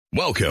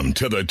Welcome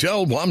to the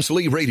Del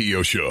Walmsley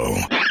Radio Show.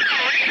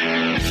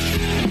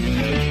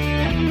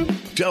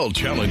 Del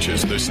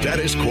challenges the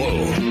status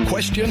quo,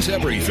 questions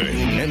everything,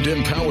 and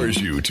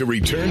empowers you to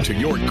return to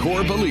your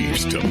core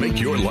beliefs to make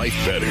your life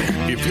better.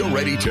 If you're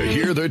ready to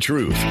hear the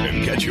truth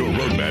and get your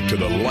roadmap to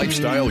the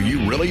lifestyle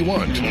you really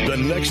want, the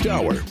next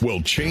hour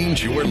will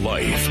change your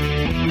life.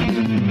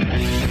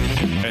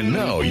 And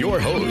now, your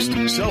host,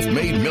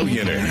 self-made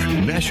millionaire,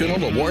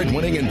 national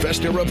award-winning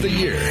investor of the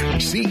year,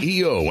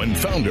 CEO and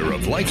founder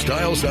of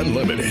Lifestyles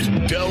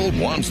Unlimited, Del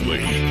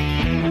Walmsley.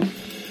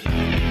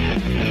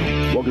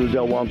 Welcome to the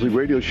Del Walmsley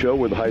Radio Show,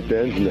 where the hype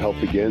ends and the help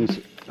begins.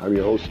 I'm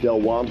your host, Del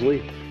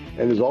Walmsley,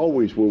 and as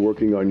always, we're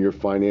working on your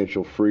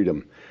financial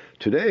freedom.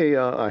 Today,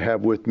 I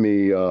have with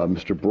me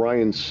Mr.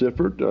 Brian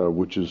Sifford,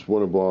 which is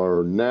one of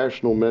our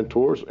national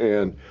mentors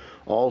and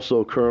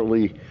also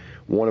currently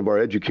one of our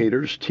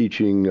educators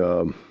teaching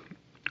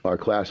our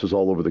classes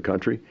all over the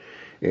country.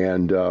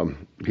 And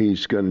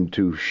he's going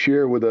to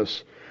share with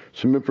us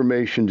some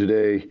information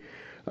today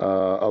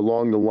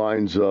along the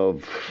lines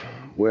of,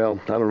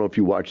 well, I don't know if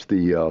you watched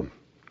the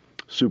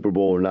Super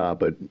Bowl or not,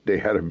 but they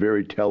had a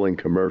very telling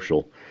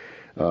commercial.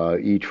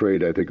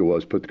 E-Trade, I think it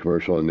was, put the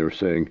commercial on. They were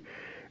saying,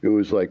 it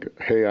was like,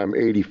 hey, I'm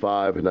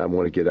 85 and I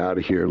want to get out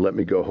of here. Let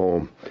me go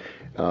home.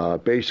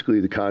 Basically,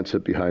 the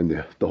concept behind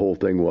the whole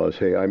thing was,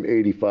 hey, I'm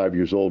 85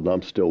 years old and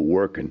I'm still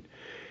working,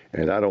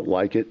 and I don't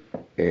like it,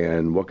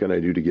 and what can I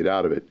do to get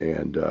out of it?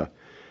 And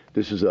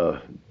this is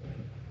a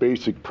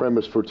basic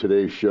premise for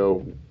today's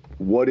show.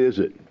 What is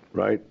it,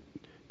 right,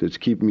 that's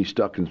keeping me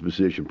stuck in this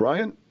position?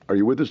 Brian, are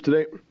you with us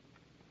today?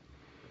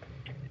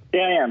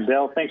 Yeah, I am,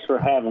 Del. Thanks for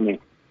having me.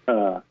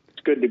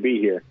 It's good to be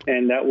here.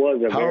 And that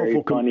was a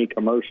very funny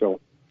commercial.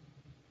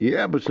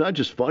 Yeah, but it's not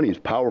just funny, it's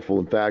powerful.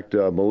 In fact,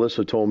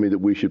 Melissa told me that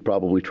we should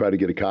probably try to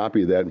get a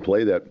copy of that and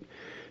play that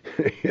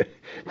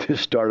to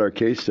start our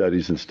case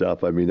studies and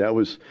stuff. I mean, that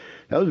was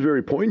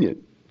very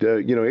poignant.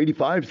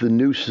 85 is the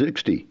new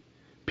 60.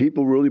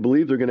 People really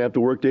believe they're going to have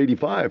to work to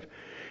 85.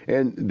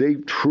 And they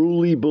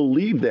truly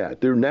believe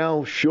that. They're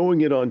now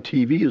showing it on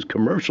TV as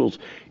commercials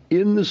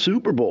in the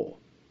Super Bowl,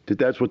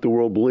 that's what the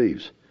world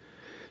believes.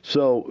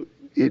 So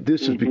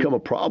this has become a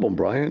problem,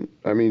 Brian.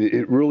 I mean,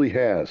 it really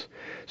has.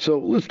 So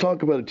let's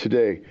talk about it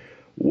today.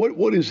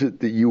 What is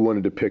it that you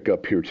wanted to pick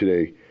up here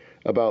today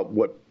about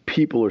what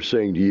people are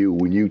saying to you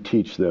when you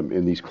teach them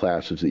in these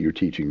classes that you're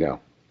teaching now?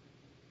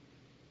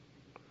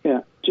 Yeah,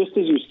 just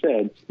as you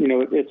said,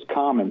 it's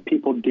common.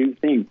 People do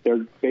think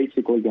they're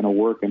basically going to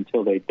work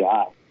until they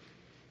die.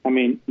 I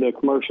mean, the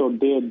commercial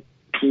did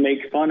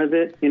make fun of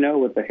it,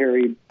 with the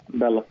Harry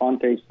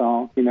Belafonte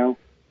song,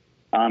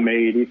 I'm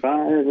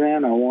 85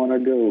 and I want to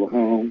go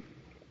home.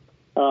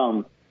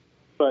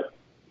 But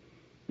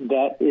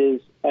that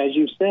is, as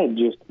you said,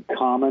 just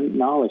common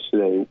knowledge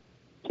today.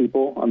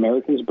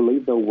 Americans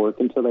believe they'll work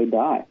until they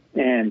die.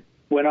 And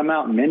when I'm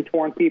out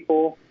mentoring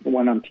people,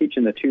 when I'm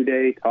teaching the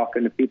 2-day,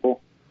 talking to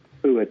people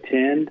who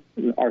attend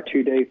our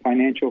 2-day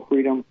financial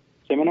freedom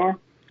seminar,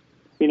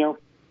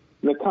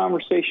 the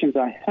conversations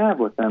I have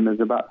with them is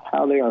about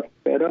how they are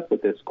fed up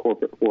with this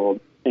corporate world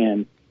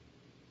and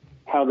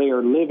how they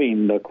are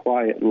living the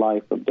quiet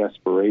life of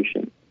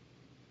desperation.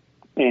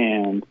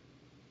 And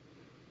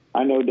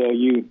I know, Dale,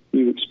 you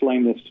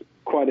explained this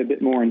quite a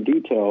bit more in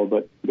detail,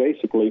 but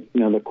basically,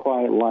 the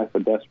quiet life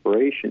of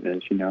desperation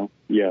is,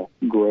 you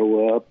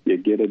grow up, you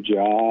get a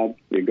job,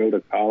 you go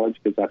to college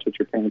because that's what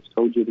your parents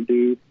told you to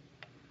do.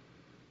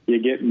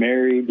 You get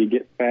married, you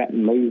get fat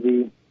and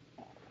lazy,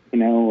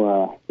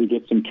 you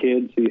get some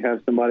kids, so you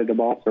have somebody to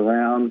boss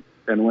around.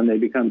 And when they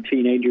become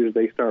teenagers,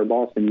 they start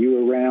bossing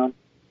you around.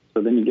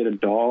 So then you get a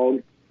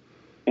dog,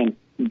 and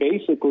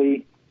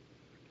basically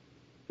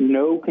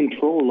no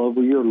control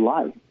over your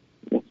life.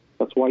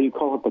 That's why you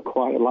call it the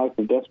quiet life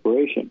of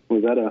desperation.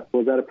 Was that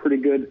a pretty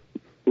good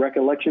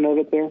recollection of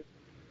it there?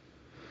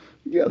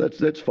 Yeah,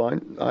 that's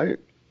fine.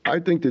 I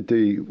think that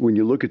when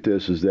you look at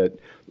this is that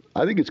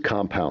I think it's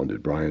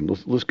compounded, Brian.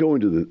 Let's go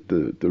into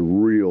the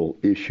real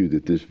issue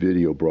that this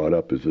video brought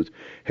up is that,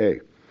 hey,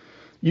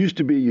 used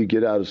to be you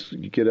get out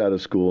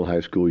of school,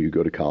 high school, you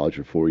go to college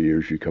for 4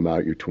 years, you come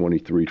out, you're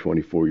 23,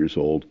 24 years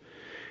old,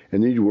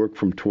 and then you work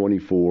from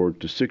 24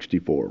 to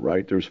 64,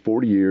 right? There's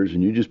 40 years,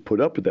 and you just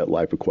put up with that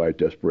life of quiet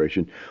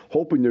desperation,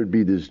 hoping there'd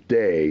be this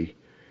day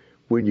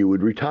when you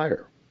would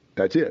retire.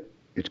 That's it.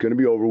 It's going to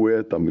be over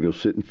with. I'm going to go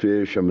sit and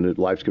fish.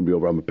 Life's going to be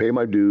over. I'm going to pay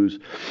my dues,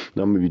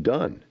 and I'm going to be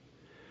done.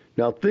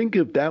 Now, think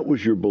if that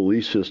was your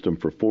belief system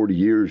for 40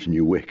 years, and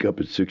you wake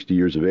up at 60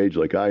 years of age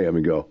like I am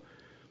and go,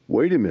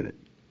 wait a minute.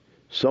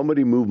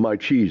 Somebody moved my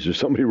cheese, or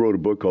somebody wrote a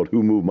book called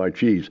Who Moved My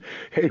Cheese.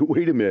 Hey,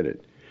 wait a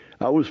minute.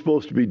 I was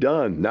supposed to be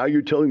done. Now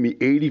you're telling me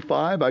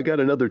 85? I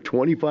got another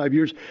 25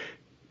 years?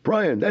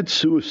 Brian, that's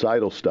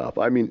suicidal stuff.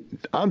 I mean,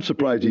 I'm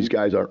surprised these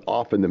guys aren't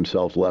offing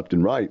themselves left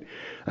and right.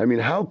 I mean,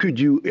 how could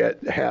you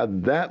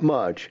have that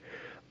much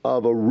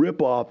of a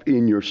ripoff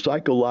in your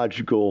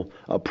psychological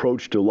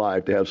approach to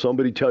life to have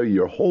somebody tell you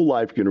your whole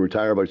life you're going to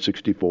retire by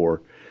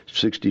 64,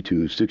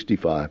 62,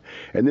 65,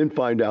 and then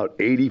find out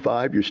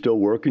 85 you're still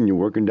working. You're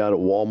working down at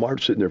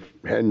Walmart, sitting there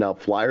handing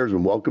out flyers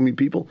and welcoming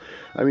people.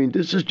 I mean,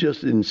 this is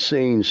just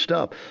insane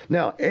stuff.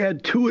 Now,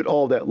 add to it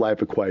all that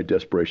life of quiet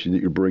desperation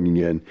that you're bringing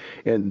in,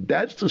 and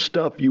that's the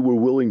stuff you were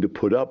willing to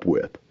put up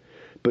with.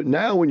 But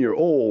now when you're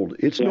old,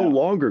 it's no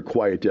longer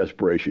quiet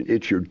desperation.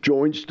 It's your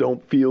joints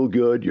don't feel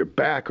good, your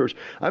back hurts.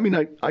 I mean,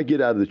 I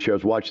get out of the chair. I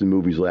was watching the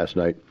movies last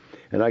night,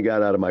 and I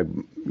got out of my,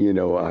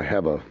 I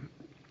have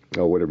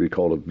whatever you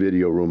call it, a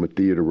video room, a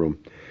theater room.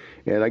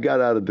 And I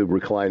got out of the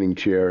reclining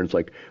chair, and it's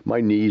like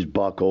my knees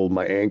buckled,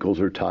 my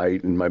ankles are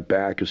tight, and my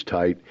back is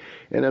tight.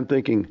 And I'm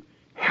thinking,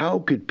 how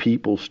could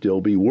people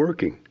still be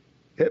working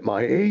at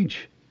my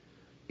age?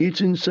 It's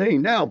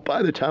insane. Now,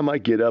 by the time I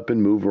get up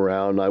and move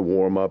around, I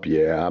warm up,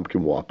 I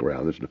can walk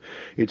around.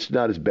 It's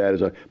not as bad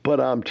as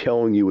but I'm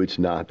telling you, it's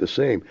not the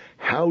same.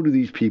 How do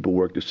these people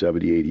work to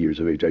 70, 80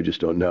 years of age? I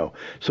just don't know.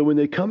 So when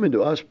they come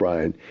into us,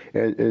 Brian,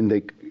 and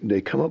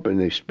they come up and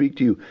they speak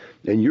to you,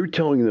 and you're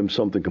telling them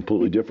something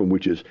completely different,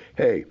 which is,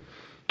 hey,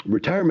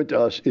 retirement to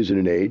us isn't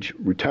an age.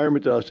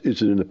 Retirement to us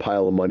isn't a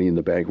pile of money in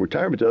the bank.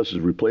 Retirement to us is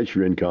replace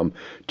your income.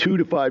 2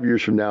 to 5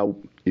 years from now,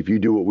 if you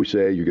do what we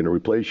say, you're going to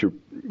replace your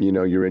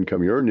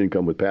income, your earned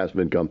income with passive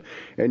income,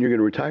 and you're going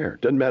to retire.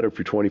 Doesn't matter if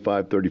you're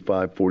 25,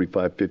 35,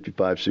 45,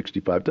 55,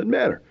 65. Doesn't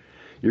matter.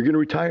 You're going to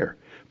retire.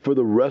 For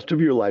the rest of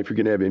your life, you're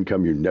going to have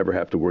income you never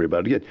have to worry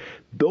about again.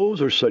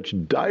 Those are such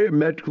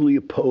diametrically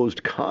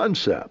opposed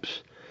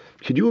concepts.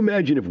 Could you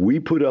imagine if we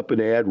put up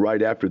an ad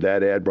right after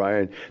that ad,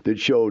 Brian, that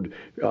showed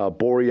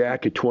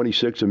Boriak at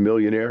 26, a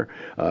millionaire,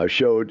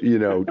 showed,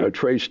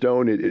 Trey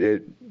Stone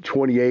at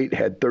 28,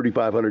 had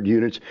 3,500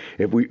 units.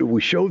 If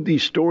we showed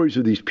these stories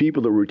of these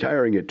people that were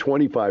retiring at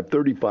 25,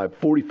 35,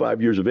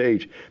 45 years of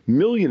age,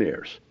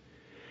 millionaires,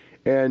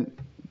 and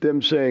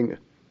them saying,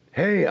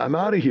 hey, I'm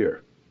out of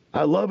here.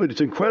 I love it. It's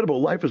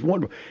incredible. Life is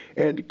wonderful.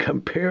 And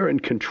compare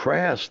and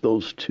contrast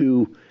those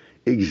two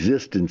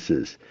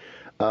existences.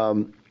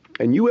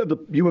 And you have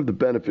the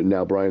benefit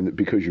now, Brian, that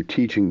because you're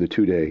teaching the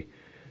 2-day,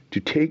 to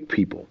take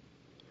people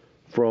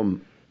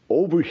from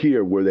over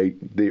here where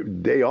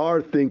they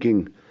are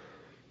thinking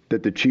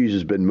that the cheese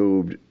has been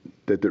moved,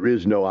 that there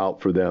is no out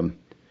for them,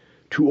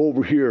 to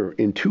over here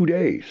in 2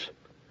 days.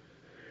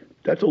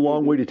 That's a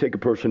long way to take a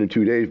person in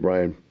 2 days,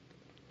 Brian,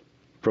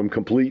 from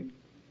complete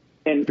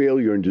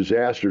failure and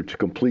disaster to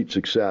complete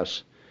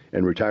success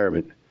and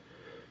retirement.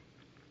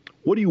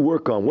 What do you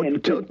work on?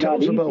 Tell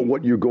us about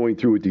what you're going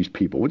through with these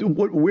people.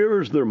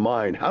 Where is their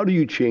mind? How do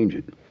you change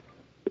it?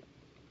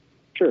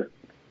 Sure.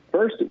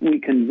 First, we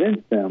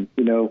convince them,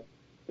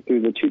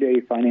 through the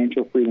 2-day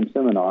financial freedom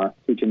seminar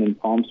teaching in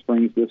Palm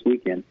Springs this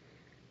weekend,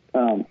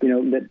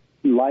 that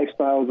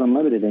Lifestyles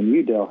Unlimited and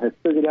UDEL has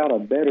figured out a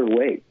better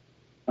way,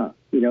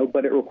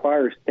 but it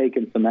requires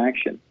taking some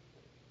action,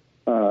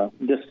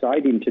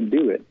 deciding to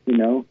do it.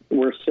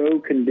 We're so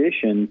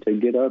conditioned to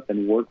get up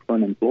and work for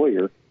an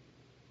employer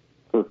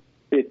for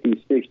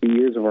 50, 60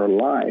 years of our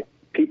life.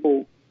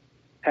 People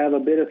have a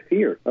bit of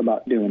fear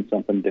about doing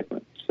something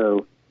different.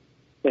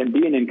 And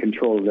being in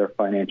control of their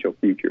financial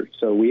future.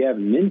 So we have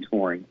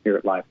mentoring here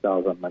at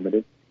Lifestyles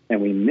Unlimited,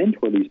 and we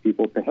mentor these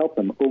people to help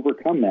them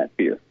overcome that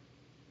fear.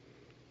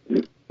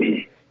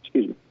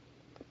 Excuse me.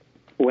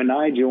 When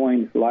I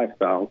joined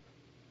Lifestyles,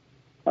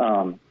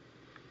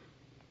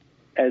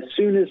 as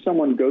soon as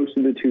someone goes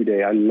through the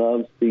 2-day, I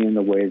love seeing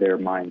the way their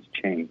minds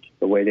change,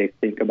 the way they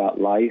think about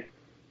life,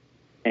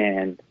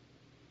 and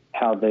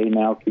how they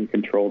now can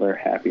control their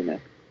happiness.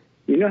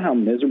 You know how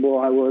miserable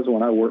I was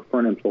when I worked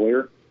for an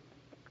employer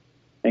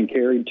and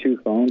carried 2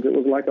 phones? It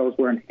was like I was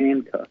wearing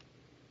handcuffs.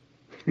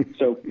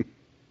 So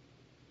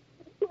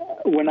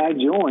when I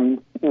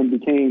joined and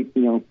became,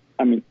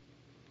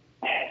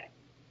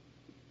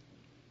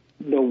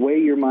 the way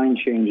your mind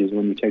changes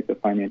when you take the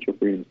Financial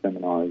Freedom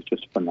Seminar is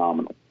just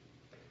phenomenal.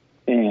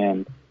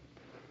 And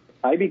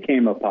I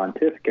became a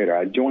pontificator.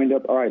 I joined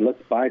up, all right,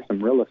 let's buy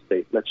some real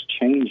estate. Let's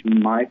change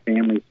my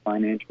family's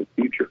financial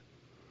future.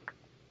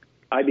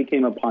 I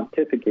became a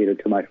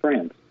pontificator to my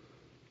friends.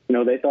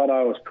 They thought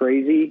I was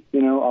crazy.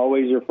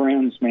 Always your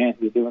friends, man,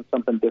 he's doing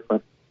something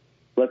different.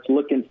 Let's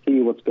look and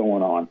see what's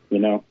going on.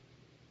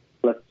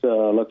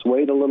 Let's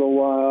wait a little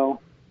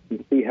while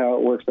and see how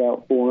it works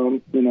out for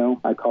them.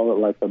 I call it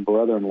like the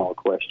brother-in-law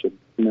question.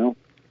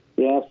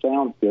 Yeah,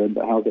 sounds good,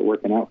 but how's it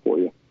working out for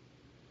you?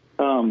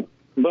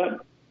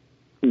 But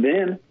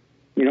then,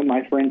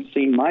 my friends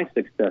seen my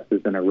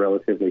successes in a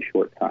relatively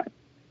short time.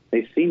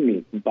 They've seen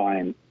me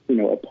buying,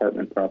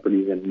 apartment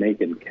properties and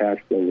making cash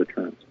flow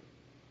returns.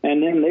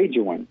 And then they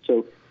join.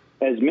 So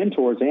as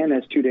mentors and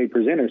as 2-day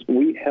presenters,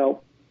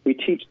 we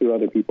teach through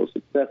other people's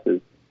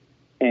successes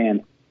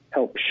and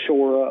help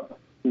shore up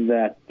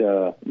that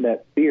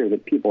fear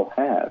that people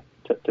have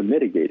to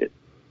mitigate it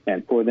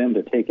and for them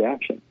to take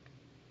action.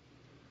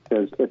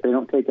 Because if they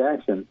don't take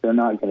action, they're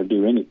not going to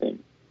do anything.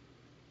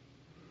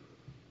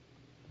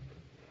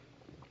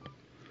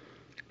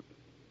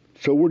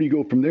 So where do you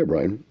go from there,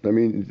 Brian? I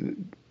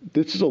mean,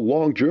 this is a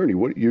long journey.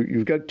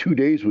 You've got 2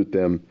 days with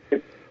them.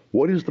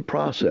 What is the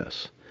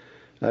process?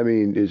 I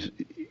mean,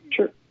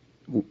 Sure.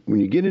 when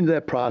you get into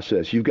that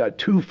process, you've got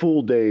 2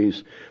 full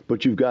days,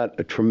 but you've got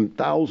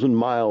 1,000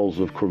 miles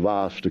of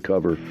crevasse to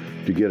cover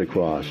to get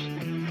across.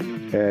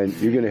 And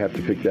you're going to have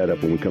to pick that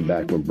up when we come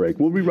back from break.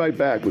 We'll be right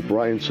back with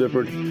Brian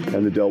Sifford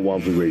and the Del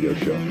Walmsley Radio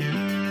Show.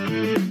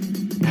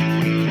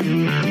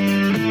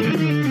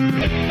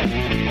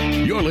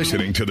 You're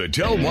listening to the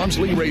Del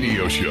Walmsley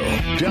Radio Show.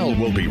 Del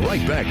will be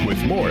right back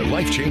with more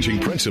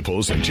life-changing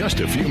principles in just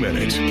a few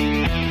minutes.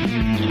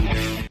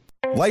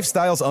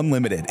 Lifestyles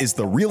Unlimited is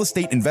the real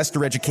estate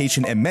investor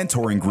education and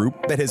mentoring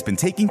group that has been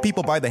taking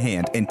people by the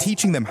hand and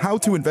teaching them how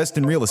to invest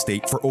in real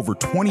estate for over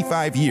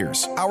 25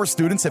 years. Our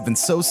students have been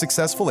so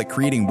successful at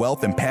creating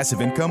wealth and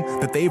passive income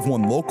that they've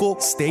won local,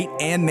 state,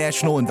 and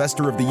national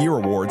Investor of the Year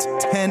awards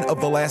 10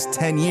 of the last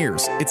 10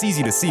 years. It's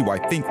easy to see why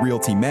Think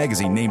Realty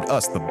magazine named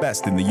us the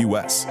best in the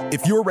U.S.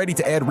 If you're ready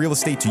to add real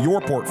estate to your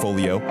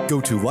portfolio,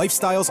 go to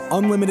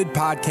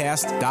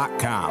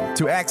lifestylesunlimitedpodcast.com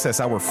to access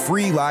our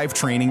free live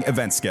training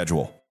event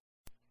schedule.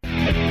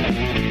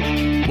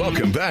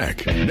 Welcome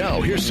back.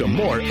 Now here's some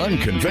more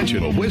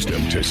unconventional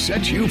wisdom to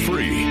set you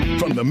free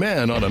from the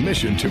man on a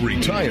mission to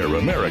retire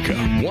America,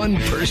 one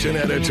person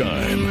at a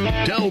time,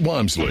 Del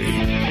Walmsley.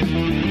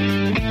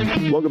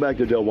 Welcome back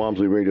to the Del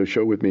Walmsley Radio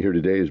Show. With me here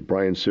today is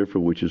Brian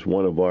Sifford, which is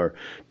one of our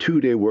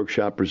 2-day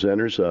workshop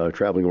presenters,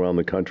 traveling around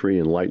the country,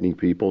 enlightening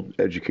people,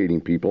 educating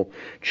people,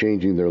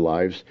 changing their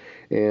lives.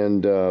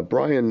 And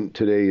Brian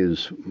today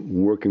is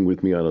working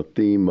with me on a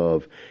theme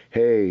of,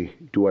 hey,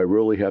 do I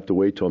really have to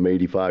wait till I'm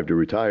 85 to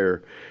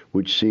retire?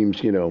 Which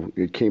seems,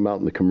 it came out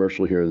in the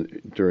commercial here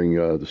during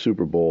the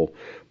Super Bowl,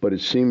 but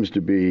it seems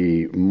to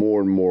be more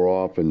and more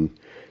often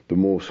the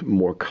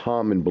more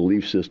common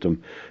belief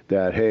system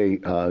that, hey,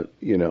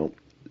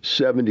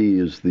 70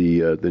 is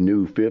the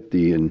new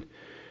 50 and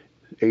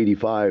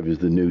 85 is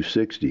the new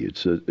 60.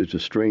 It's a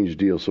strange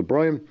deal. So,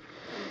 Brian,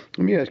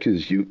 let me ask you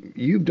this.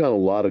 You've done a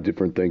lot of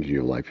different things in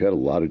your life. You had a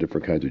lot of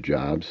different kinds of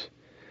jobs.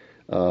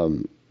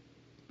 2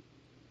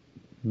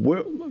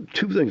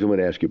 things I'm going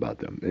to ask you about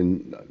them,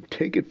 and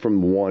take it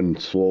from one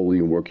slowly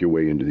and work your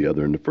way into the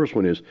other. And the first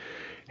one is,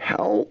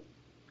 how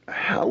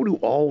do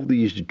all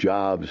these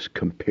jobs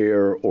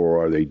compare,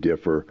 or are they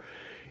differ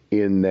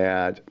in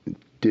that,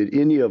 did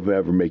any of them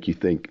ever make you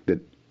think that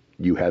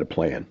you had a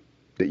plan,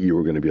 that you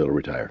were going to be able to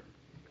retire?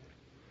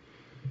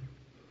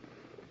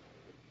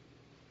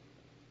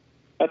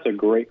 That's a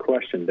great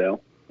question,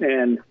 Dale.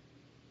 And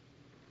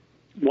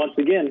once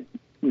again,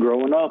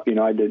 growing up,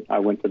 I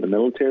went to the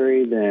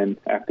military. Then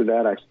after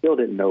that, I still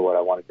didn't know what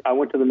I wanted. I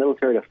went to the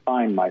military to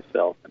find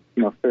myself,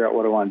 figure out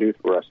what I want to do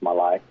for the rest of my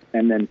life.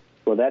 And then,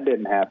 that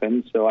didn't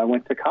happen. So I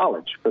went to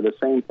college for the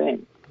same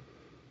thing.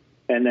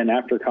 And then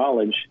after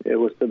college, it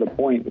was to the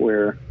point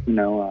where,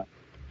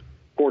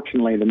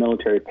 fortunately, the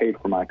military paid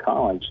for my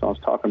college. So I was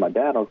talking to my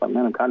dad. I was like,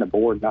 man, I'm kind of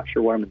bored, not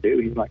sure what I'm going to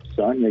do. He's like,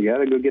 son, you got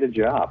to go get a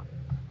job.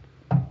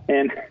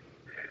 And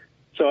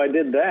so I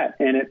did that.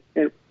 And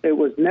it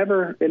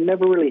never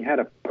really had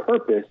a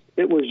purpose.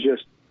 It was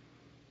just,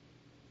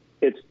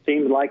 it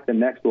seemed like the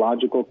next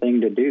logical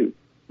thing to do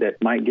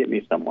that might get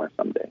me somewhere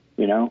someday,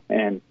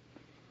 And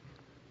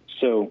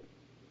so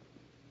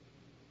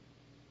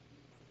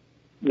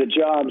the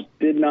jobs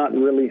did not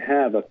really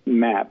have a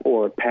map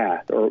or a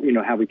path or,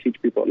 how we teach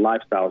people at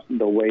Lifestyles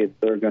the way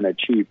they're going to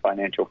achieve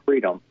financial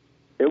freedom.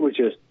 It was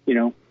just,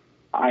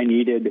 I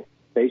needed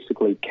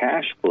basically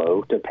cash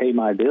flow to pay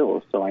my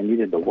bills, so I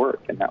needed to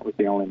work, and that was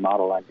the only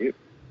model I knew.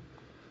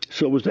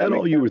 So was that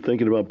all you were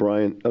thinking about,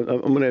 Brian? I'm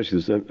going to ask you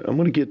this. I'm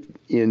going to get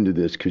into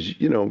this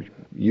because,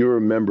 you're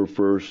a member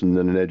first and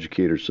then an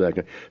educator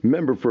second.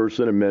 Member first,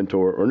 then a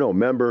mentor, or no,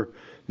 member,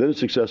 then a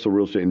successful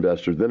real estate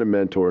investor, then a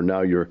mentor,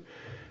 now you're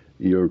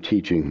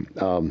teaching.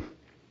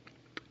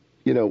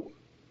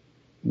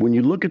 When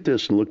you look at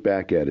this and look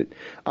back at it,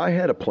 I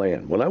had a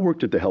plan. When I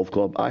worked at the health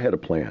club, I had a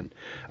plan.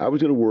 I was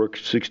going to work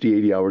 60,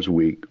 80 hours a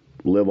week,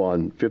 live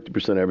on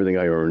 50% of everything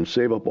I earned,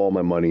 save up all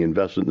my money,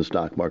 invest it in the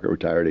stock market,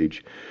 retire at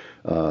age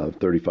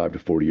 35 to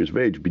 40 years of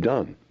age, be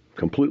done.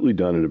 Completely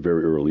done at a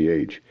very early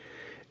age.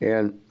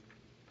 And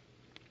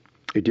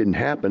it didn't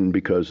happen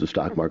because the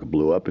stock market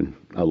blew up and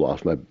I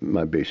lost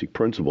my basic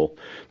principle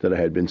that I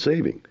had been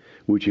saving,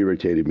 which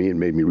irritated me and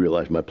made me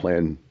realize my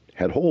plan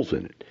had holes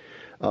in it.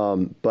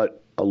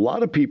 But a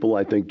lot of people,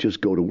 I think,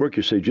 just go to work,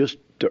 you say, just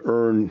to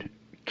earn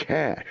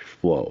cash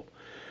flow.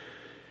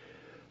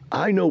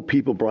 I know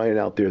people, Brian,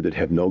 out there that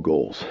have no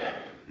goals,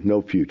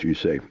 no future. You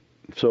say,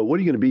 so what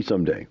are you going to be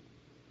someday?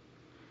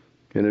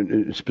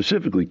 And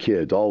specifically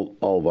kids, all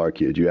of our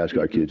kids, you ask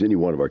our kids, any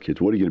one of our kids,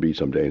 what are you going to be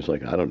someday? And it's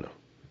like, I don't know.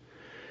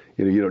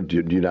 Do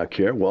you not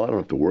care? Well, I don't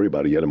have to worry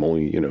about it yet. I'm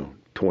only,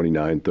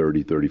 29,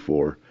 30,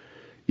 34.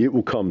 It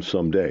will come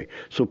someday.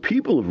 So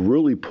people have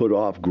really put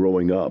off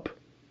growing up,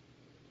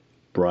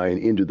 Brian,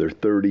 into their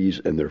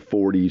 30s and their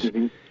 40s.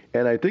 Mm-hmm.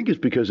 And I think it's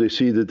because they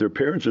see that their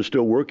parents are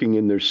still working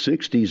in their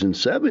 60s and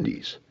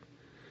 70s.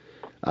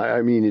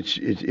 I mean,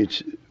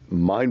 it's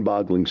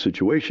mind-boggling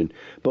situation.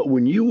 But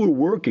when you were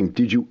working,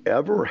 did you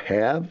ever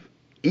have,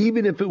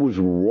 even if it was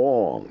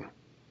wrong,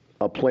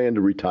 a plan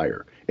to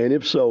retire? And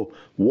if so,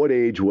 what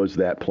age was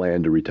that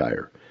plan to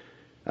retire?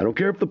 I don't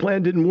care if the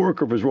plan didn't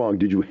work or if it was wrong.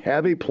 Did you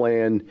have a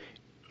plan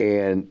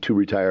and to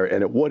retire,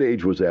 and at what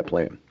age was that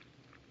plan?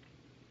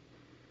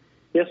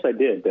 Yes, I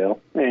did, Dale.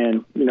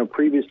 And,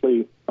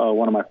 previously,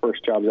 one of my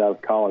first jobs out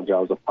of college, I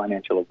was a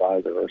financial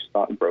advisor or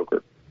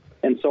stockbroker.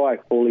 And so I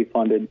fully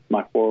funded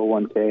my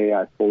 401k.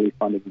 I fully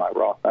funded my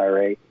Roth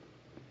IRA.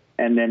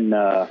 And then,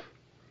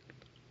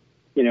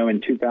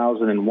 in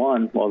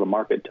 2001, the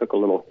market took a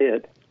little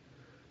hit,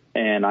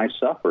 and I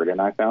suffered,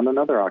 and I found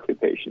another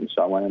occupation.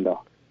 So I went into,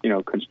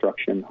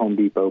 construction, Home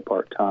Depot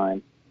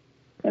part-time,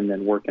 and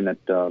then working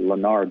at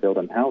Lennar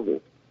building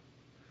houses.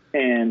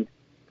 And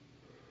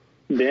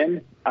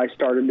then I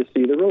started to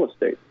see the real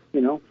estate.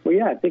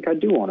 I think I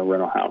do want a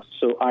rental house.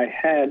 So I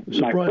had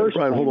my first.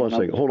 Brian, hold on a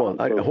second. Hold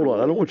on. I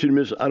don't want you to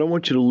miss. I don't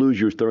want you to lose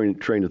your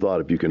train of thought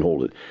if you can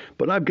hold it.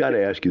 But I've got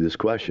to ask you this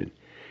question: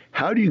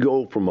 how do you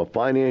go from a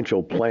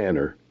financial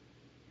planner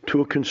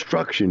to a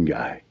construction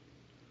guy?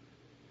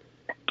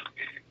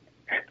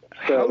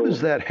 So, how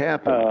does that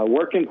happen?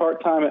 Working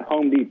part-time at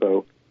Home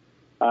Depot,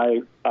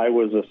 I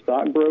was a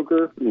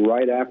stockbroker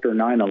right after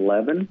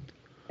 9/11.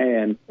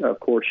 And, of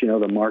course,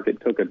 the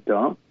market took a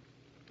dump.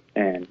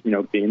 And,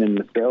 being in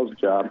the sales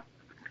job,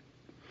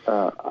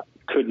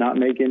 could not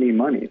make any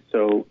money.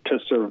 So to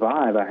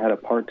survive, I had a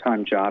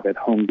part-time job at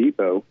Home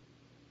Depot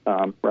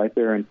right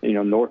there in,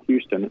 North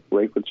Houston,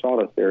 Lakewood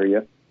Sawdust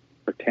area,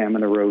 for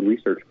Tamina Road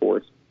Research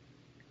Force.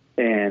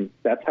 And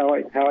that's how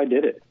I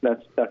did it.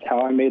 That's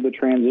how I made the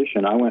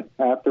transition. I went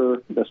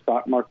after the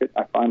stock market.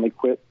 I finally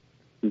quit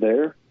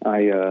there.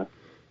 I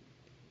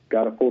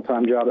got a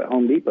full-time job at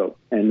Home Depot,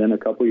 and then a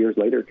couple years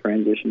later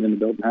transitioned into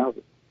building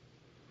houses.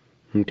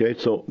 Okay,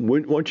 so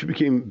once you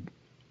became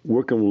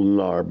working with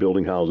Lennar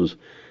building houses,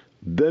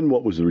 then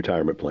what was the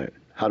retirement plan?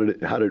 How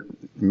did it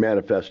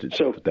manifest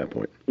itself at that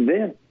point?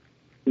 Then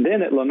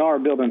at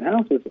Lennar building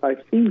houses,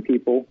 I've seen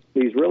people,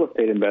 these real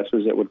estate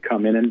investors that would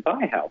come in and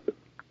buy houses.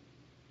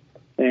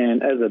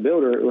 And as a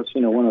builder, it was,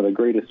 one of the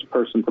greatest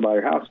person to buy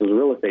your house was a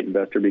real estate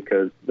investor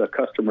because the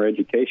customer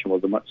education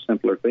was a much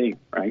simpler thing,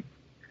 right?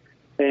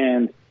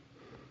 And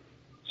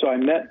so I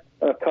met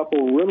a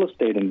couple real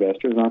estate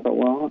investors, and I thought,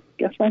 well, I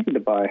guess I need to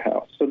buy a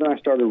house. So then I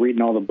started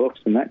reading all the books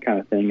and that kind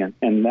of thing,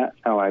 and that's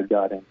how I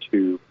got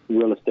into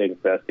real estate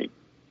investing.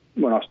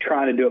 When I was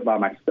trying to do it by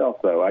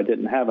myself, though, I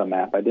didn't have a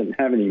map. I didn't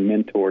have any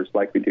mentors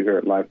like we do here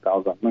at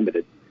Lifestyles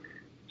Unlimited.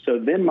 So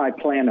then my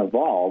plan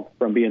evolved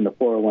from being the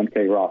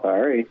 401k Roth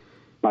IRA.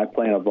 My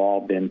plan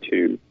evolved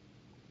into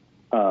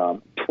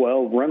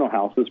 12 rental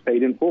houses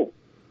paid in full.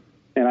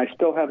 And I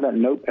still have that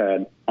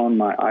notepad on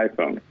my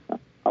iPhone.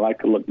 I like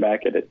to look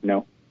back at it,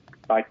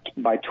 By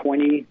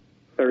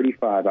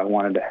 2035, I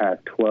wanted to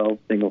have 12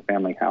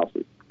 single-family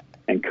houses,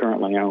 and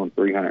currently I own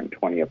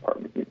 320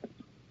 apartment units.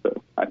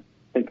 So I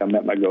think I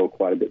met my goal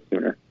quite a bit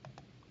sooner.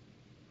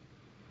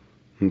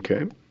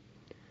 Okay.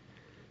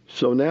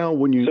 So now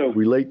when you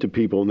relate to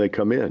people and they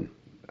come in,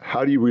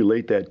 how do you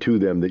relate that to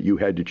them that you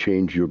had to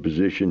change your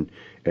position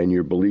and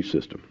your belief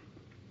system?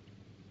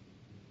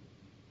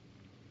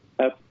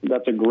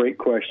 That's a great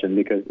question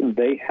because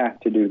they have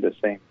to do the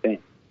same thing.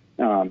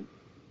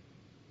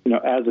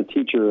 As a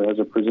teacher, as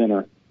a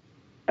presenter,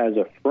 as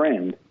a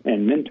friend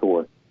and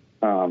mentor,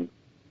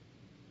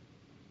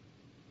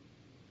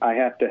 I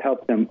have to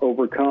help them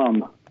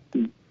overcome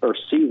or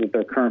see that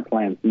their current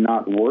plan's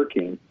not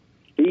working,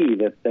 see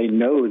that they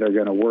know they're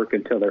going to work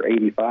until they're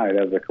 85,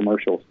 as the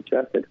commercial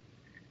suggested,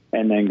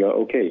 and then go,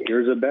 okay,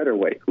 here's a better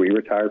way. We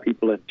retire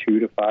people in 2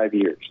 to 5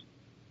 years.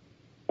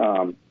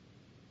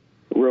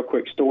 Real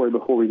quick story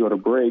before we go to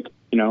break,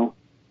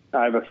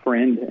 I have a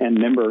friend and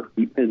member,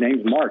 his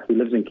name's Mark, he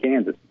lives in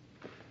Kansas.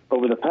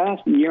 Over the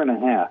past year and a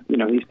half,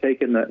 he's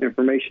taken the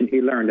information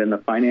he learned in the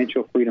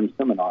Financial Freedom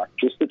Seminar,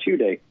 just the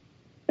 2-day,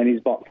 and he's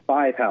bought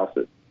 5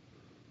 houses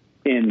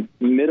in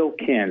middle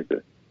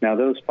Kansas. Now,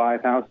 those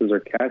 5 houses are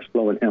cash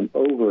flowing him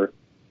over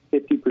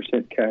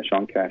 50%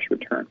 cash-on-cash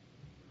return.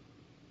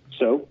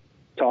 So,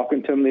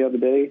 talking to him the other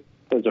day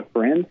as a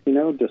friend,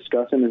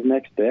 discussing his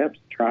next steps,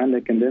 trying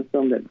to convince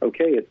him that,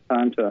 okay, it's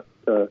time to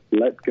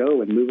let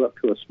go and move up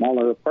to a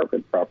smaller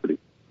apartment property.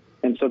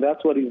 And so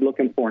that's what he's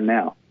looking for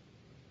now.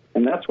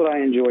 And that's what I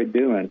enjoy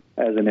doing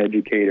as an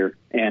educator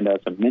and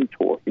as a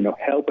mentor,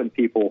 helping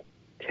people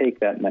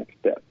take that next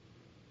step.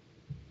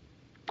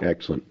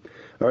 Excellent.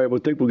 All right, well,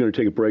 I think we're going to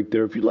take a break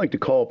there. If you'd like to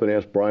call up and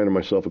ask Brian or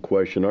myself a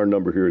question, our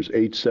number here is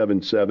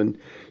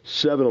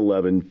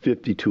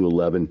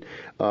 877-711-5211.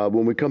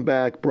 When we come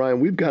back, Brian,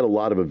 we've got a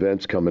lot of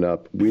events coming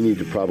up. We need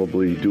to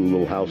probably do a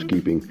little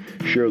housekeeping,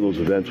 share those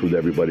events with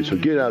everybody. So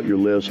get out your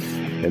list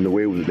and the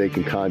way that they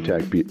can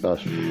contact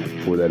us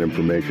for that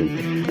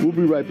information. We'll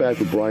be right back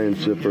with Brian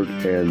Sifford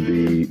and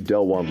the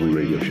Del Walmsley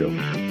Radio Show.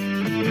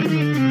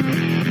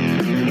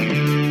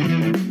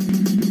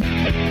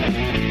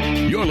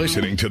 You're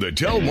listening to the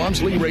Del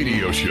Walmsley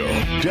Radio Show.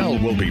 Del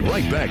will be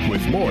right back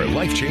with more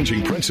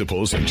life-changing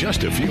principles in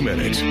just a few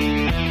minutes.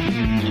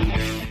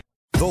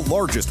 The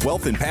largest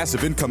wealth and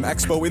passive income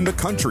expo in the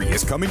country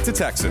is coming to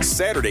Texas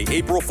Saturday,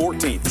 April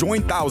 14th.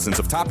 Join thousands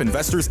of top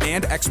investors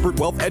and expert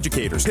wealth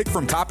educators. Pick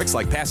from topics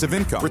like passive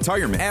income,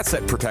 retirement,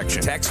 asset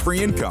protection,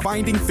 tax-free income,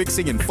 finding,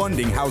 fixing, and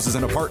funding houses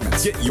and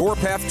apartments. Get your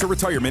path to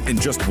retirement in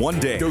just one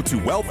day. Go to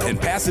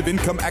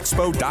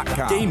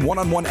wealthandpassiveincomeexpo.com. Gain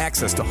one-on-one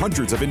access to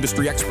hundreds of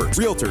industry experts,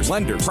 realtors,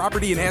 lenders,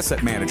 property and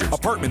asset managers,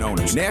 apartment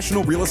owners,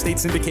 national real estate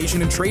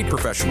syndication and trade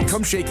professionals.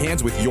 Come shake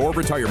hands with your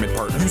retirement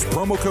partner. Use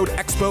promo code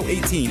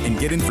EXPO18 and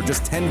get in for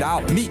just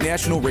 $10. Meet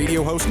national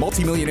radio host,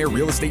 multimillionaire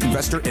real estate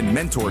investor, and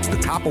mentor to the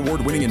top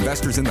award-winning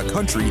investors in the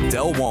country,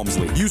 Del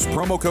Walmsley. Use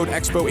promo code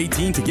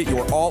EXPO18 to get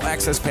your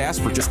all-access pass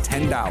for just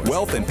 $10.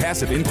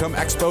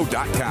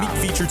 Wealthandpassiveincomeexpo.com. Meet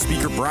featured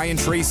speaker Brian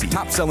Tracy,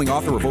 top-selling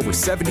author of over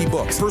 70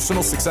 books,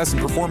 personal success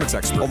and performance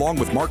expert, along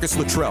with Marcus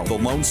Luttrell, the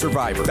lone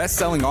survivor,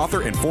 best-selling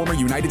author and former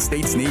United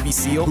States Navy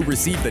SEAL who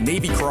received the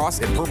Navy Cross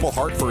and Purple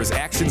Heart for his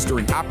actions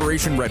during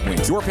Operation Red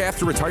Wings. Your path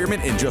to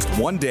retirement in just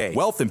one day.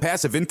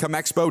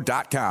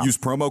 Wealthandpassiveincomeexpo.com. Use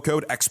promo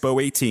code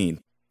EXPO18.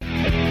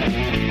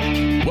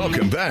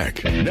 Welcome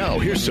back. Now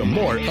here's some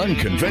more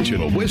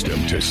unconventional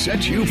wisdom to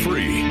set you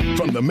free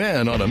from the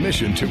man on a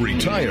mission to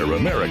retire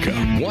America,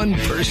 one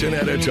person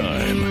at a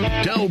time,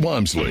 Del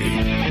Walmsley.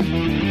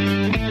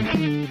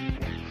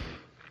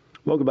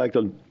 Welcome back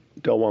to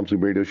Del Walmsley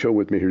Radio Show.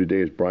 With me here today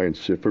is Brian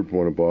Sifford,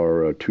 one of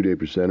our two-day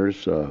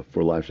presenters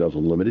for Lifestyles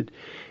Unlimited.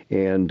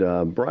 And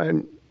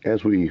Brian,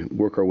 as we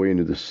work our way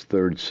into this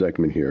third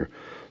segment here,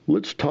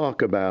 let's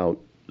talk about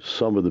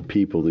some of the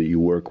people that you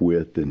work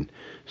with and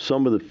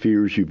some of the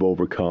fears you've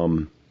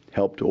overcome,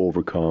 helped to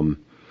overcome,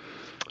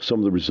 some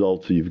of the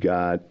results that you've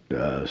got,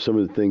 some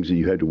of the things that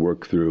you had to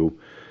work through.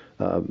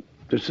 The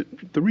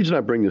reason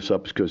I bring this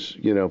up is because,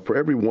 you know, for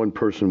every one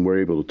person we're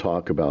able to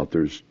talk about,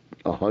 there's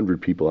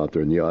 100 people out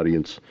there in the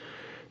audience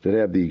that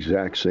have the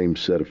exact same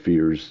set of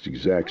fears, the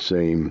exact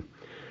same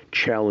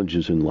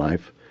challenges in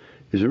life.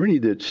 Is there any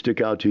that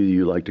stick out to you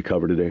you'd like to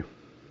cover today?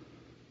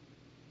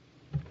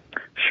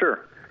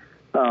 Sure.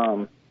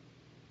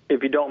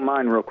 If you don't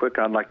mind, real quick,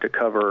 I'd like to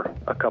cover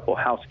a couple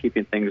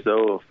housekeeping things,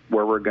 though, of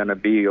where we're going to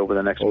be over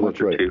the next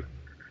month or two.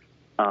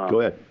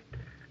 Go ahead.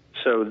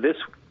 So this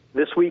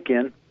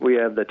weekend, we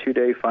have the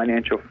two-day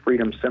Financial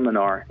Freedom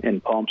Seminar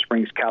in Palm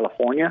Springs,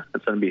 California.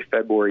 It's going to be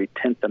February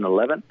 10th and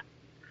 11th.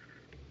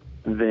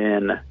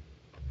 Then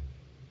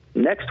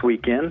next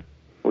weekend,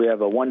 we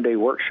have a one-day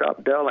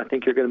workshop. Del, I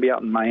think you're going to be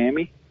out in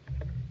Miami.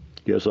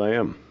 Yes, I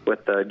am.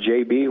 With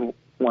JB,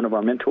 one of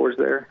our mentors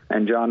there,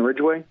 and John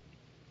Ridgway.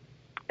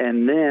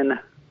 And then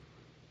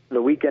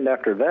the weekend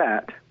after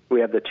that, we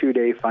have the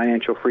two-day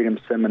Financial Freedom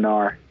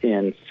Seminar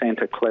in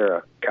Santa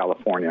Clara,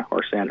 California,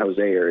 or San Jose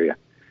area.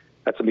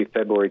 That's going to be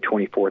February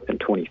 24th and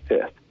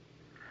 25th.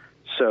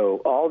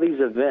 So all these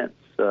events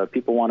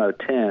people want to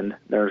attend,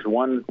 there's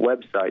one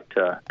website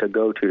to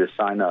go to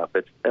sign up.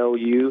 It's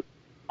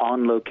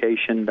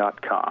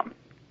luonlocation.com.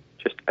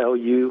 Just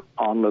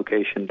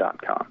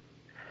luonlocation.com.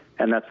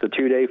 And that's the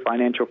two-day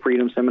Financial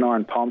Freedom Seminar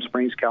in Palm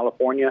Springs,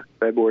 California,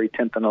 February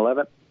 10th and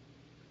 11th.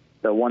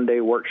 The one-day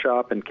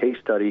workshop and case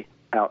study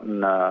out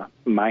in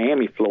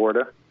Miami,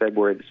 Florida,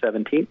 February the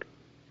 17th.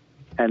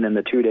 And then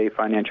the two-day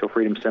Financial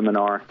Freedom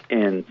Seminar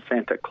in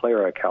Santa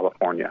Clara,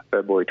 California,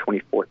 February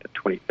 24th and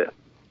 25th.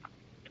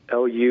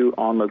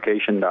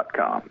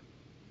 luonlocation.com.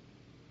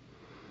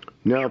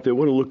 Now, if they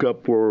want to look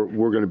up where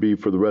we're going to be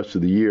for the rest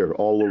of the year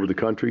all over the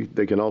country,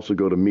 they can also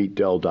go to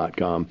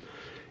meetdel.com,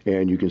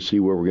 and you can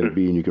see where we're going to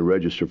be, and you can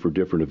register for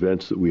different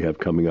events that we have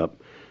coming up.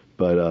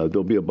 But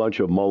there'll be a bunch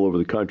of them all over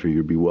the country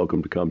you'd be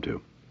welcome to come to.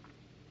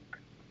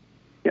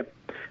 Yep.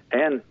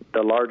 And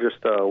the largest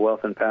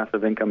Wealth and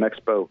Passive Income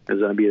Expo is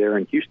going to be there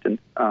in Houston,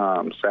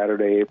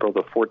 Saturday, April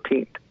the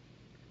 14th.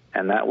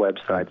 And that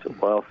website's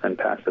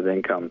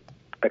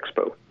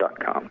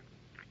wealthandpassiveincomeexpo.com.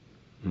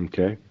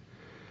 Okay.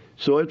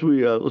 So as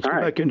we let's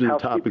go back into the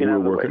topic we're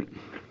working.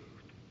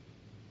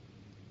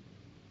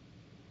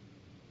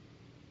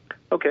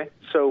 Okay.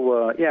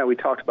 So, we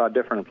talked about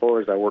different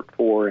employers I worked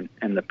for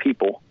and the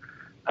people.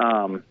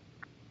 And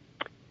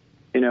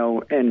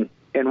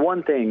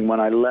one thing, when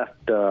I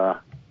left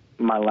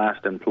my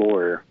last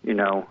employer,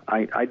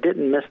 I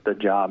didn't miss the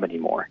job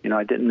anymore.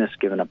 I didn't miss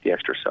giving up the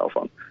extra cell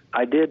phone.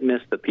 I did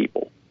miss the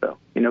people, though,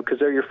 because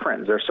they're your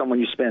friends. They're someone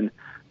you spend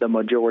the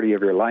majority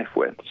of your life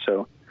with.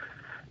 So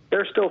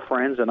they're still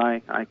friends, and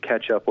I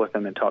catch up with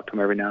them and talk to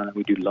them every now and then.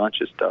 We do lunch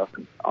and stuff.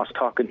 And I was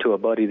talking to a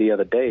buddy the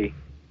other day,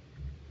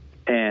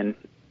 and,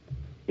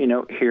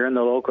 here in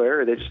the local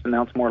area, they just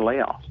announced more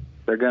layoffs.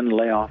 They're going to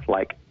lay off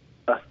like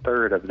a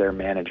third of their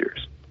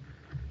managers.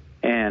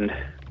 And,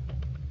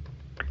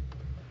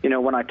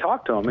 when I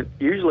talk to them,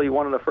 usually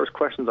one of the first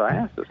questions I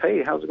ask is,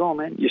 hey, how's it going,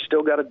 man? You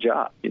still got a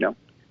job,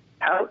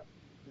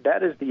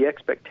 that is the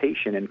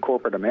expectation in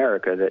corporate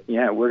America that,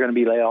 we're going to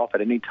be laid off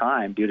at any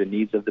time due to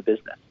needs of the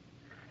business.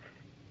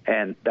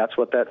 And that's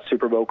what that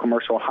Super Bowl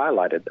commercial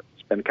highlighted.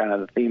 It's been kind of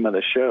the theme of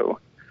the show.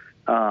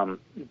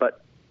 But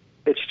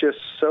it's just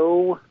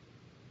so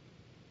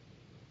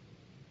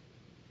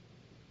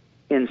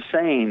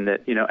insane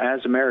that,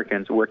 as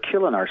Americans, we're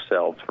killing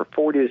ourselves for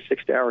 40 to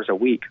 60 hours a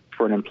week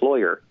for an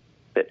employer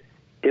that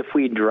if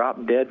we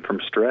drop dead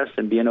from stress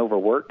and being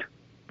overworked,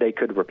 they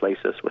could replace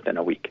us within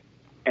a week.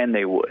 And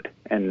they would,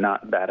 and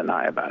not bat an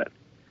eye about it.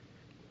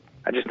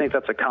 I just think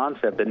that's a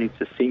concept that needs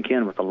to sink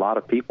in with a lot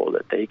of people,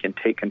 that they can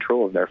take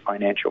control of their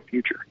financial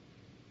future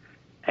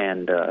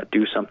and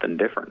do something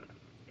different.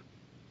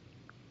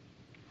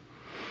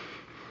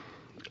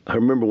 I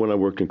remember when I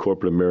worked in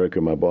corporate America,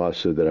 my boss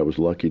said that I was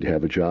lucky to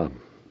have a job.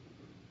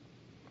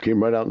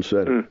 Came right out and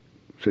said it.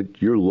 Said,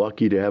 you're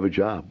lucky to have a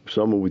job.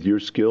 Someone with your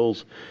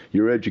skills,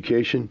 your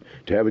education,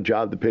 to have a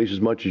job that pays as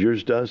much as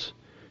yours does,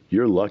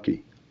 you're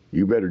lucky.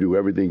 You better do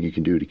everything you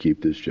can do to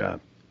keep this job.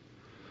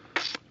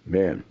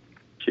 Man.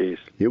 Jeez.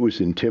 It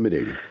was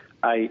intimidating.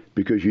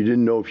 Because you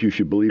didn't know if you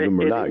should believe him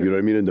or not. You know what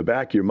I mean? In the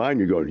back of your mind,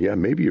 you're going, yeah,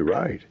 maybe you're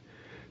right.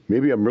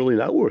 Maybe I'm really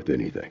not worth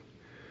anything.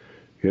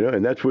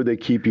 And that's where they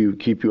keep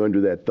you under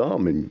that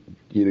thumb, and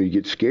you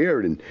get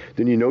scared, and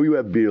then you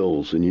have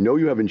bills, and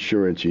you have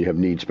insurance, and you have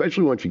needs,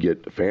 especially once you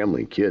get a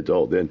family and kids.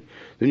 Oh, then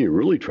you're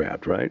really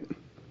trapped, right?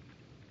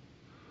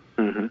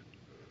 Mm-hmm.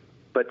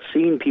 But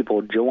seeing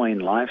people join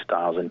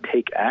lifestyles and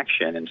take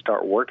action and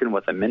start working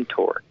with a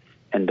mentor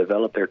and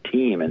develop their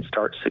team and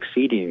start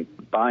succeeding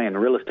buying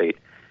real estate,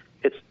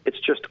 it's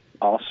just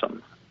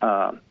awesome.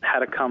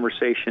 Had a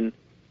conversation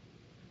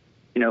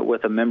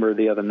with a member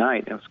the other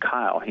night. It was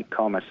Kyle. He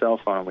called my cell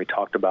phone, and we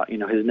talked about,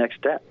 his next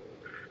step.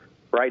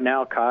 Right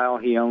now, Kyle,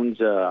 he owns,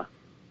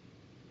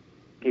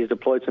 he's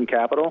deployed some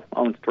capital,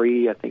 owns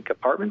 3, I think,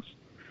 apartments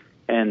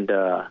and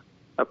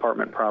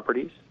apartment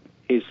properties.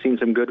 He's seen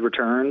some good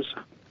returns.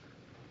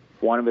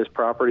 One of his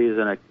properties is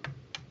in a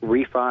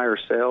refi or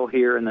sale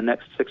here in the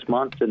next 6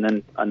 months, and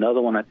then another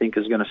one I think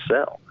is going to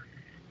sell.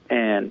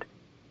 And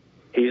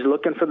he's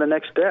looking for the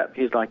next step.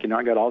 He's like,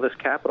 I got all this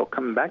capital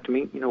coming back to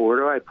me. Where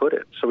do I put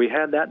it? So we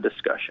had that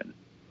discussion,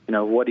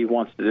 what he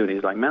wants to do. And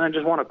he's like, man, I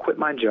just want to quit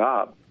my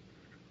job.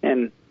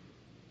 And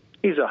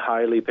he's a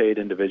highly paid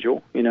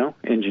individual,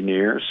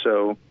 engineer.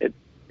 So it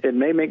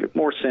may make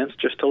more sense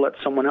just to let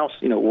someone else,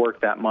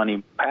 work that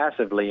money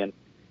passively.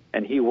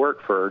 And he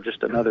worked for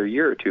just another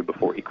year or two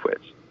before he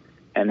quits.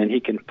 And then he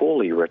can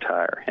fully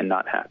retire and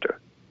not have to,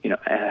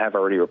 have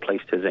already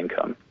replaced his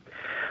income.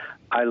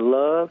 I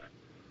love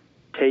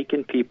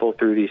taking people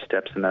through these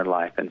steps in their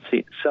life and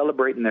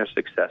celebrating their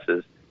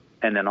successes,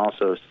 and then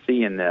also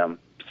seeing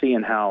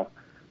how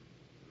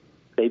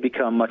they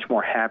become much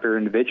more happier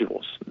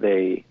individuals.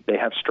 They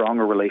have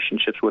stronger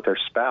relationships with their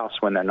spouse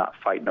when they're not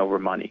fighting over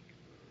money.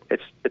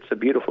 It's a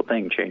beautiful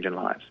thing, changing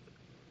lives.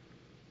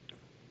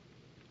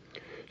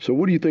 So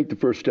what do you think the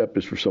first step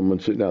is for someone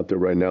sitting out there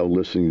right now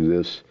listening to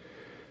this,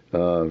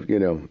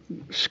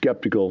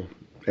 skeptical,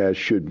 as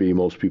should be?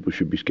 Most people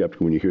should be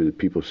skeptical when you hear that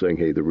people saying,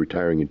 hey, they're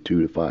retiring in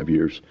 2 to 5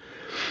 years,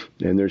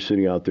 and they're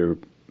sitting out there,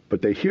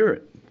 but they hear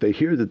it. They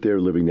hear that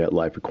they're living that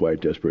life of quiet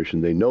desperation.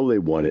 They know they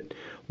want it.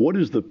 What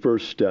is the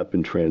first step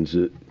in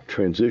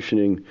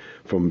transitioning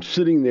from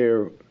sitting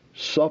there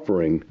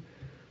suffering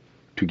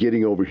to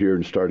getting over here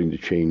and starting to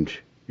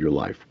change your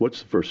life?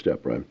 What's the first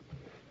step, Ryan?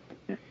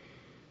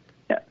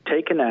 Yeah,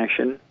 taking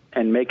action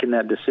and making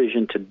that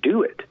decision to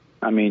do it.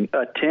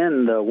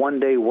 Attend the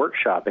one-day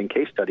workshop and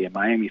case study in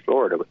Miami,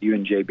 Florida with you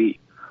and JB,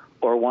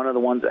 or one of the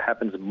ones that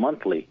happens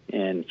monthly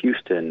in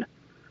Houston,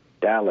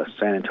 Dallas,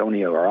 San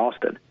Antonio, or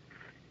Austin.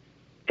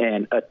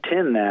 And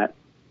attend that.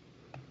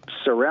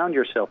 Surround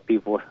yourself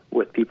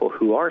with people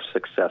who are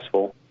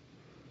successful.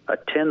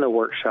 Attend the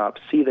workshop,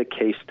 see the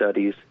case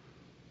studies,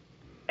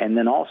 and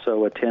then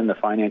also attend the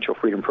Financial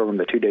Freedom Program,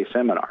 the 2-day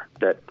seminar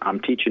that I'm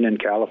teaching in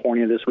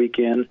California this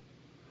weekend.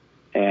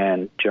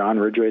 And John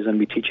Ridgway is going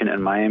to be teaching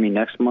in Miami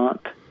next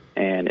month.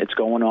 And it's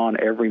going on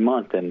every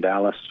month in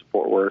Dallas,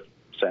 Fort Worth,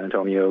 San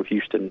Antonio,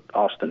 Houston,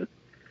 Austin.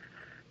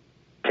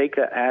 Take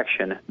that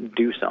action,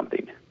 do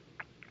something.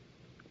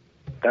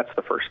 That's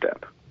the first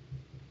step.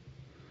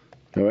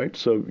 All right,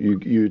 so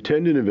you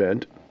attend an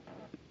event,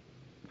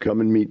 come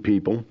and meet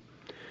people,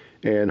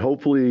 and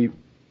hopefully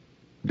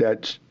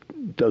that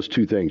does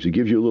 2 things. It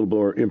gives you a little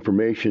more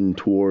information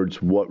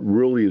towards what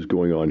really is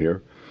going on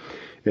here.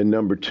 And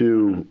number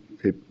 2,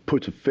 it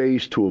puts a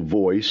face to a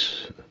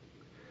voice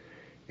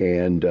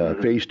and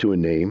face to a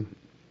name.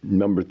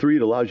 Number 3,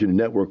 it allows you to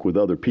network with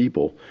other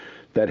people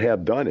that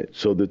have done it,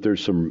 so that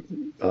there's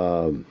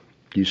some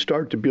you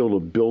start to be able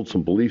to build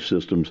some belief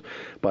systems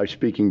by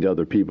speaking to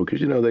other people,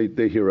 because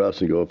they hear us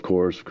and go, of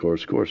course, of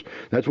course, of course.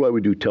 That's why we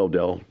do Tell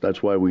Del.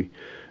 That's why we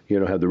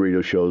have the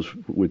radio shows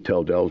with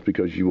Tell Del's,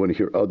 because you want to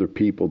hear other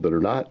people that are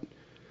not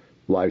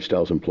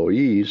Lifestyles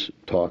employees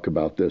talk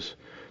about this,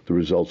 the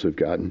results they've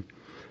gotten.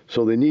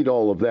 So they need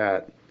all of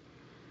that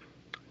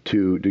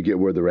to get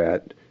where they're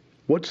at.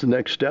 What's the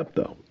next step,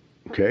 though?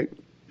 Okay,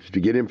 to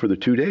get in for the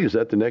 2 days, is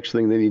that the next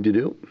thing they need to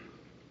do?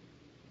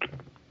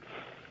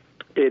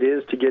 It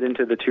is to get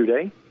into the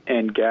 2-day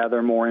and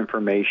gather more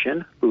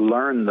information,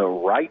 learn the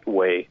right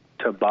way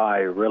to buy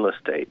real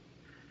estate.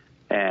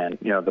 And,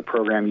 the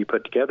program you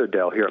put together,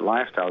 Del, here at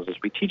Lifestyles is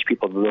we teach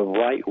people the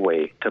right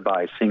way to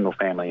buy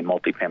single-family and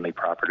multifamily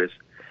properties.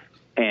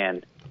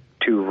 And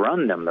to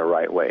run them the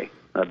right way.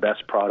 The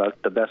best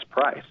product, the best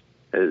price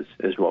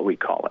is what we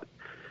call it.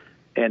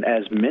 And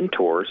as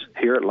mentors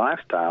here at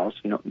Lifestyles,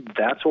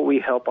 that's what we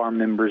help our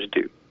members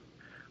do.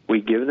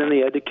 We give them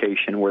the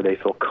education where they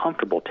feel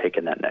comfortable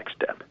taking that next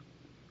step.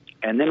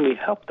 And then we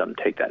help them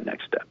take that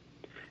next step.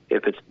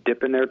 If it's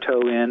dipping their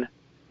toe in,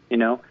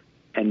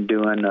 and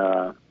doing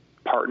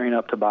partnering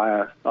up to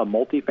buy a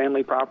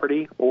multifamily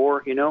property,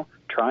 or,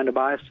 trying to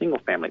buy a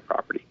single-family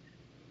property.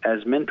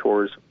 As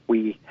mentors,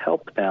 we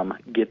help them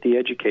get the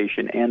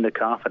education and the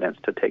confidence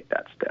to take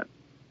that step.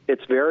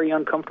 It's very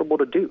uncomfortable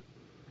to do.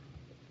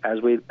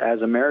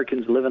 As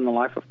Americans live in the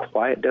life of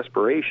quiet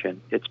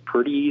desperation, it's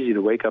pretty easy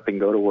to wake up and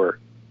go to work.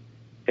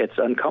 It's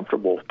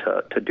uncomfortable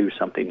to do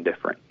something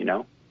different,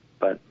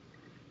 But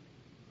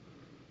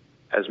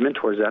as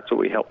mentors, that's what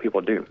we help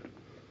people do.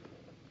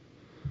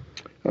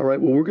 All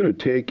right. Well, we're going to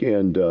take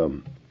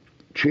and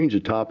change the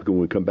topic when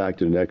we come back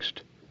to the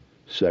next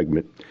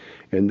segment.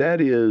 And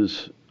that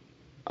is,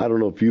 I don't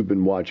know if you've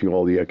been watching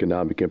all the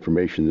economic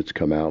information that's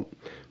come out.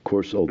 Of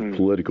course, all the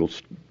political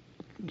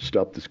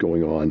stuff that's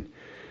going on.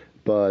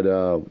 But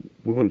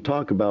we want to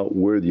talk about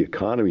where the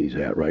economy is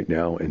at right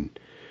now and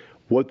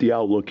what the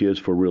outlook is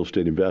for real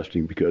estate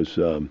investing, because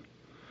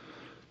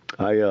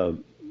I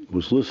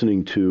was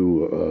listening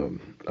to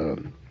a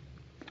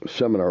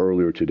seminar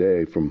earlier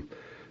today from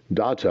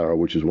Dotzauer,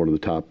 which is one of the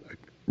top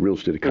real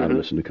estate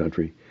economists in the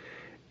country.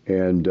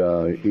 And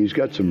he's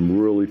got some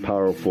really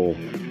powerful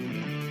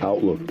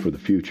outlook for the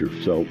future.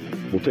 So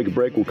we'll take a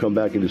break. We'll come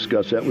back and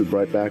discuss that. We'll be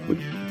right back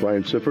with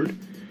Brian Sifford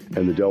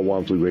and the Del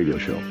Walmsley Radio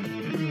Show.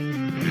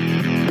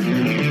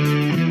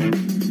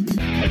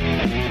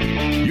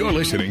 You're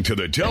listening to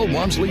the Del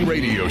Walmsley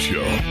Radio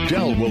Show.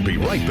 Del will be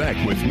right back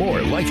with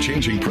more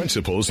life-changing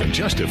principles in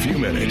just a few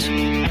minutes.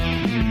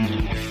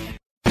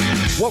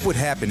 What would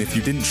happen if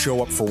you didn't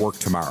show up for work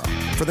tomorrow?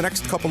 For the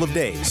next couple of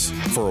days?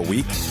 For a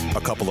week?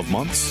 A couple of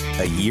months?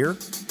 A year?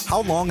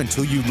 How long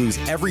until you lose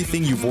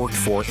everything you've worked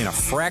for in a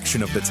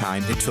fraction of the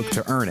time it took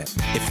to earn it?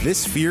 If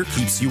this fear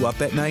keeps you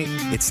up at night,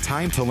 it's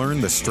time to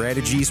learn the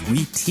strategies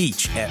we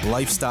teach at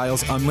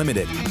Lifestyles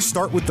Unlimited.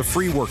 Start with the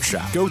free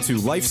workshop. Go to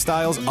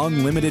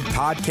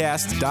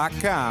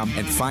lifestylesunlimitedpodcast.com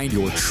and find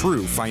your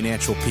true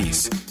financial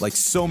peace, like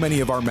so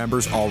many of our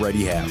members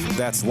already have.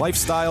 That's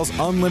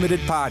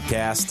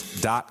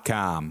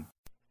lifestylesunlimitedpodcast.com.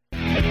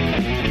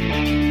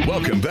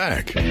 Welcome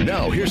back.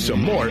 Now here's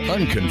some more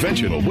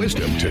unconventional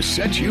wisdom to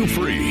set you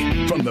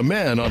free from the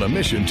man on a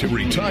mission to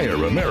retire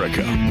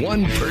America,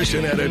 one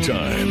person at a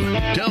time,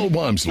 Del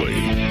Walmsley.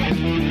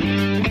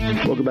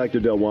 Welcome back to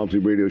the Del Walmsley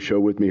Radio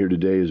Show. With me here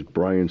today is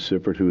Brian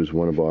Sifford, who is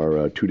one of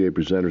our two-day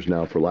presenters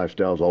now for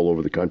Lifestyles all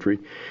over the country.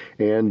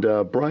 And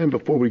Brian,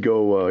 before we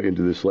go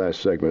into this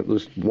last segment,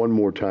 let's one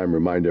more time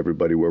remind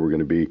everybody where we're going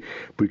to be,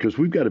 because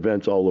we've got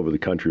events all over the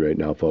country right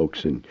now,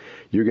 folks, and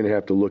you're going to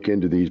have to look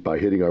into these by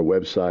hitting our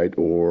website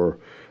or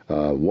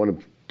one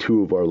of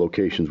two of our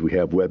locations. We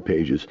have web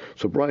pages.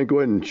 So, Brian, go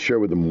ahead and share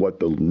with them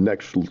what the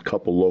next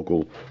couple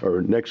local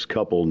or next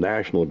couple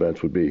national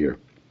events would be here.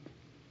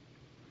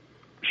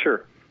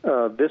 Sure.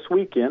 This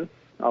weekend,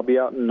 I'll be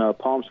out in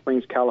Palm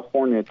Springs,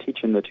 California,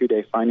 teaching the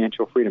two-day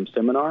Financial Freedom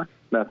Seminar.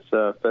 That's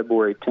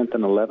February 10th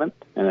and 11th.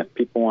 And if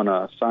people want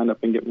to sign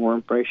up and get more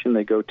information,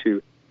 they go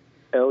to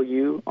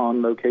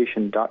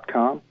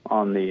luonlocation.com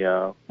on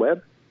the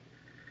web.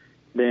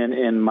 Then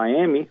in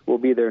Miami, we'll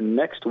be there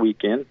next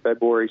weekend,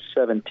 February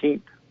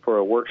 17th, for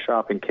a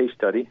workshop and case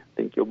study. I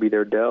think you'll be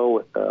there, Del,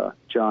 with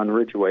John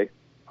Ridgway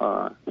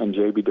and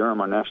J.B. Durham,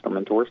 our national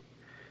mentors.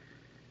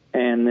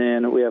 And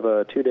then we have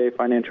a two-day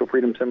Financial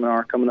Freedom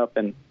Seminar coming up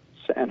in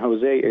San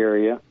Jose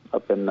area,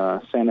 up in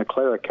Santa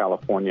Clara,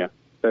 California,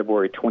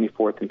 February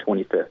 24th and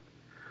 25th.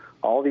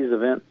 All these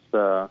events,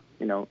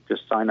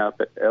 just sign up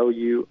at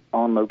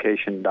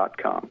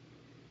luonlocation.com.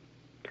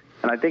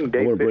 And I think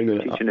Dave Fish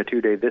is teaching a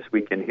two-day this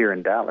weekend here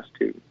in Dallas,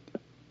 too.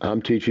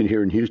 I'm teaching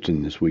here in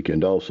Houston this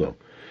weekend also.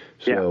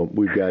 So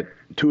We've got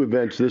two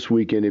events this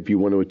weekend if you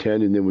want to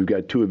attend, and then we've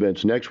got two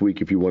events next week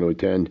if you want to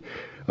attend.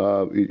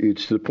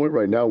 It's to the point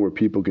right now where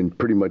people can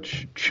pretty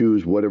much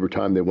choose whatever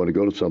time they want to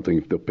go to something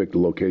if they'll pick the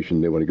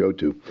location they want to go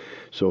to.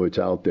 So it's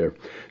out there.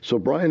 So,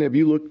 Brian, have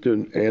you looked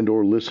and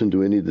or listened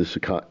to any of this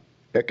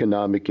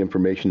economic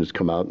information that's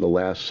come out in the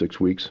last 6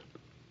 weeks?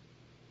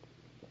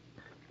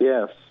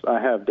 Yes, I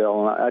have,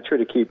 Del. And I try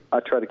to keep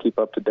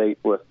up to date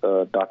with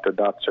Dr.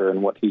 Dotzauer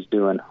and what he's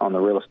doing on the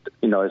real estate,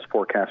 his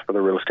forecast for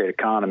the real estate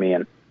economy,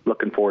 and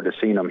looking forward to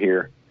seeing him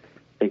here.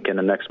 I think in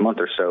the next month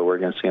or so we're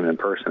going to see him in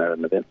person at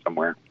an event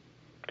somewhere.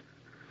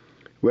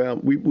 Well,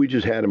 we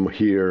just had him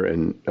here,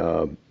 and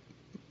I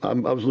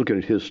was looking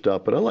at his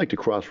stuff, but I like to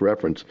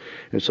cross-reference.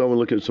 And so I'm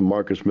looking at some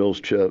Marcus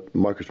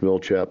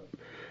Milchep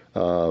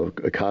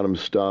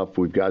economist stuff.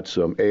 We've got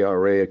some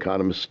ARA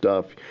economist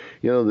stuff.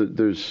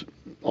 There's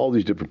all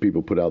these different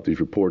people put out these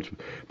reports,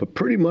 but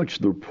pretty much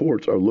the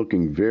reports are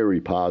looking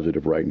very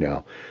positive right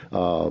now.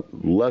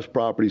 Less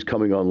properties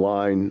coming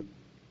online,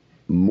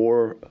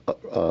 more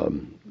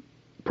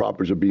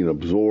properties are being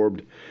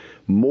absorbed,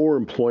 more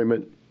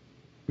employment,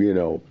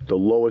 the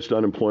lowest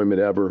unemployment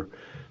ever,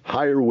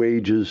 higher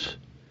wages,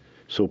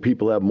 So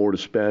people have more to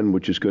spend,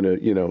 which is going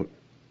to,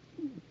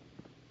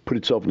 put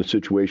itself in a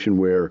situation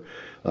where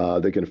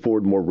they can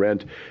afford more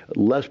rent.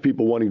 Less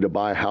people wanting to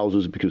buy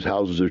houses because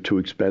houses are too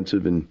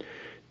expensive, and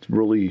it's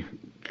really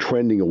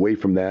trending away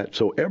from that.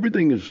 So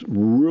everything is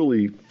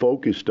really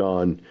focused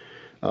on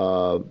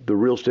the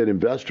real estate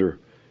investor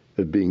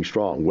being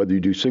strong. Whether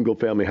you do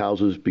single-family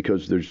houses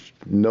because there's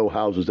no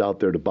houses out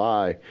there to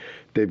buy,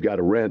 they've got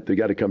to rent, they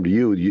got to come to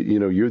you.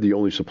 You're the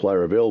only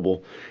supplier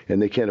available, and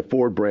they can't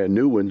afford brand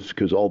new ones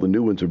because all the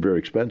new ones are very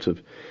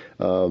expensive.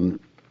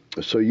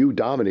 So you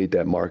dominate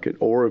that market.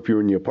 Or if you're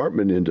in the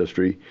apartment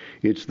industry,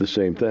 it's the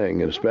same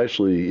thing. And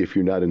especially if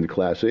you're not in the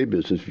Class A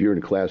business, if you're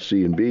in Class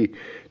C and B,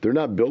 they're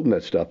not building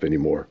that stuff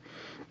anymore.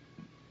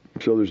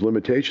 So there's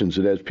limitations.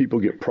 And as people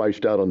get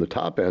priced out on the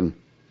top end,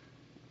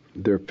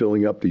 they're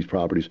filling up these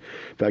properties.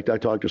 In fact, I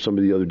talked to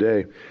somebody the other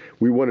day.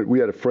 We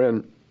had a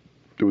friend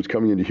that was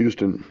coming into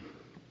Houston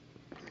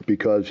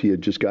because he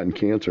had just gotten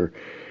cancer,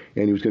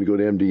 and he was going to go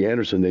to MD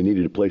Anderson. They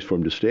needed a place for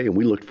him to stay, and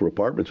we looked for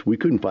apartments. We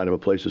couldn't find him a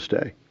place to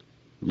stay.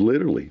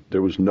 Literally,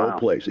 there was no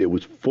place. It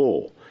was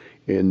full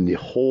in the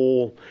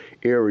whole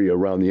area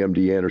around the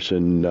MD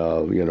Anderson,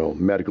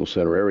 medical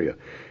center area.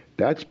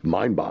 That's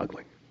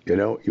mind-boggling.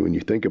 When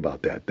you think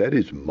about that, that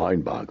is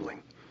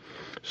mind-boggling.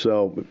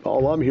 So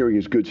all I'm hearing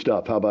is good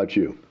stuff. How about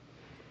you?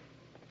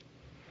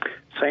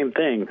 Same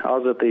thing. I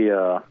was at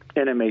the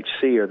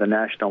NMHC, or the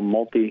National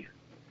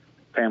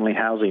Multi-Family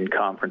Housing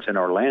Conference in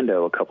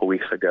Orlando a couple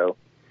weeks ago,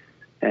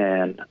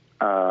 and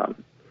a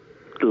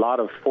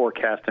lot of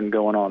forecasting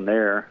going on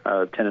there.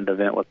 Attended an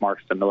event with Mark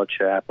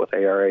Stamilichap with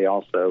ARA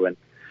also, and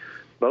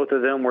both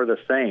of them were the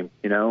same.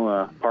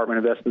 Apartment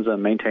investments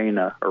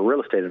or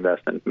real estate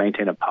investment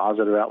maintain a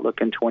positive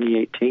outlook in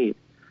 2018.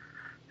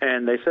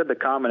 And they said the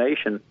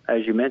combination,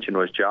 as you mentioned,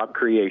 was job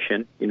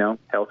creation,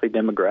 healthy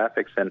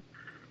demographics,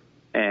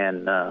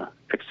 and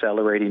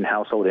accelerating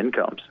household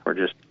incomes.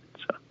 It's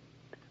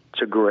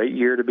a great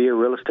year to be a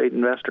real estate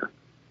investor.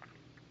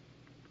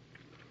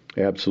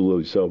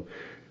 Absolutely. So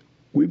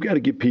we've got to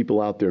get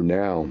people out there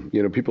now.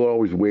 People are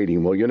always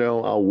waiting. Well,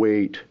 I'll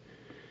wait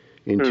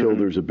until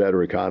there's a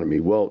better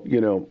economy. Well,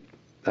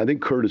 I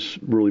think Curtis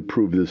really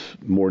proved this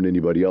more than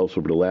anybody else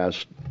over the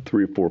last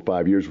 3 or 4 or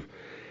 5 years.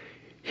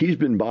 He's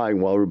been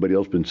buying while everybody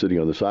else has been sitting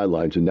on the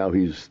sidelines, and now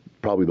he's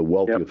probably the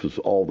wealthiest of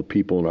all the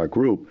people in our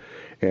group,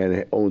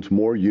 and owns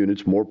more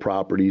units, more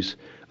properties,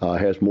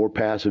 has more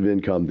passive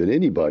income than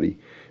anybody,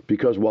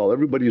 because while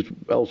everybody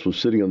else was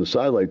sitting on the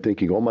sideline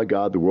thinking, oh, my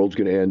God, the world's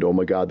going to end, oh,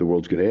 my God, the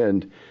world's going to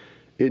end,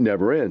 it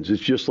never ends. It's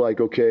just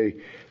like, okay,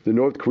 the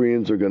North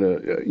Koreans are going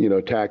to,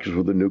 attack us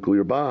with a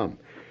nuclear bomb.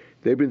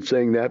 They've been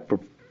saying that for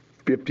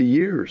 50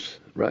 years,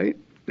 right?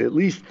 At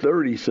least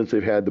 30 since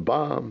they've had the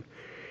bomb.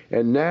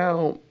 And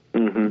now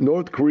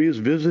North Korea is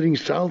visiting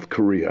South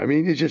Korea. I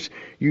mean, it's just,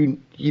 you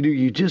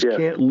just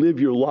can't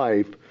live your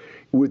life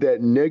with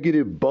that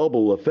negative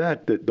bubble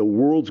effect that the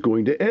world's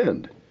going to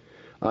end.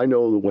 I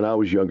know that when I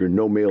was younger,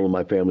 no male in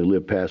my family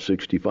lived past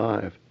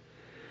 65.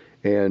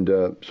 And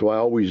so I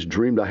always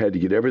dreamed I had to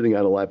get everything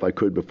out of life I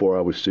could before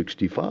I was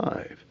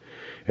 65.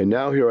 And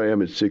now here I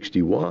am at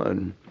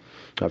 61.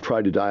 I've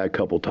tried to die a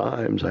couple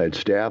times. I had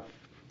staph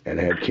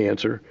and I had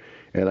cancer.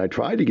 And I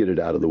tried to get it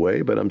out of the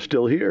way, but I'm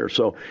still here.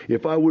 So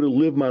if I would have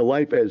lived my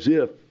life as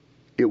if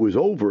it was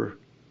over,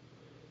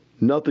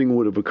 nothing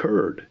would have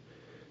occurred.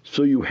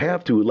 So you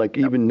have to,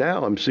 even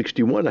now, I'm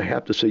 61, I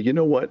have to say, you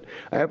know what?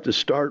 I have to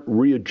start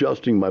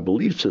readjusting my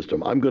belief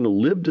system. I'm going to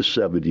live to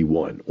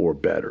 71 or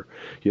better,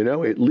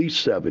 at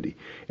least 70.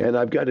 And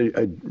I've got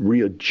to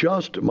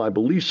readjust my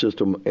belief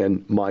system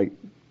and my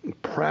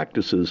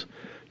practices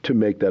to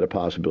make that a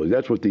possibility.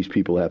 That's what these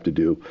people have to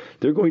do.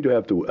 They're going to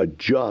have to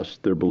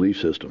adjust their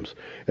belief systems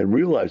and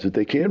realize that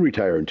they can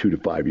retire in 2 to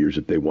 5 years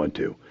if they want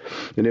to.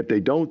 And if they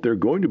don't, they're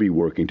going to be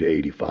working to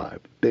 85.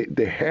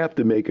 They have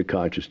to make a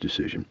conscious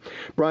decision.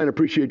 Brian,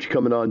 appreciate you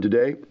coming on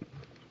today.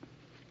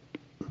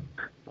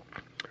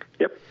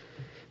 Yep.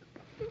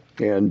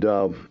 And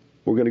we're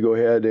going to go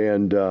ahead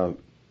and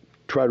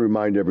try to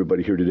remind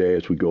everybody here today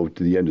as we go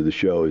to the end of the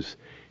show is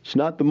it's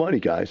not the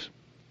money, guys.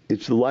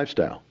 It's the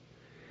lifestyle.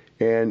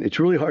 And it's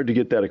really hard to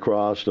get that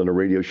across on a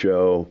radio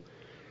show,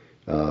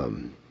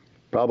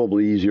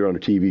 probably easier on a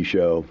TV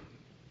show,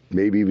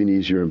 maybe even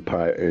easier in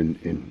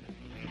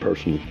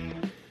person.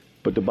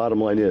 But the bottom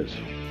line is,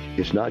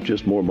 it's not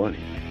just more money.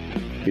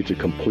 It's a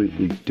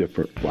completely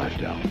different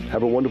lifestyle.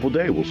 Have a wonderful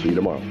day. We'll see you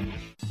tomorrow.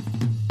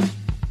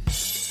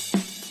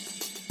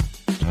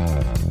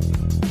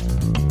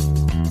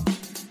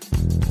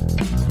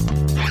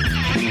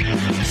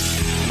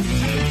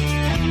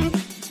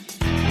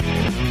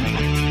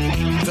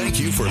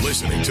 For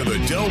listening to the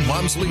Del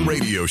Walmsley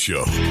Radio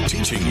Show,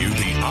 teaching you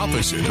the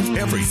opposite of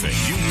everything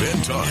you've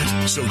been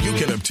taught, so you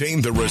can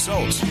obtain the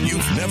results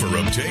you've never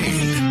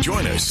obtained.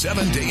 Join us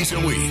 7 days a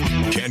week.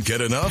 Can't get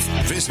enough?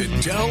 Visit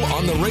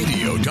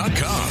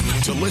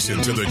DelOnTheRadio.com to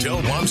listen to the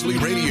Del Walmsley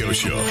Radio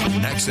Show,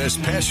 access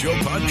past show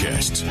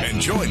podcasts,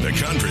 and join the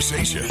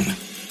conversation.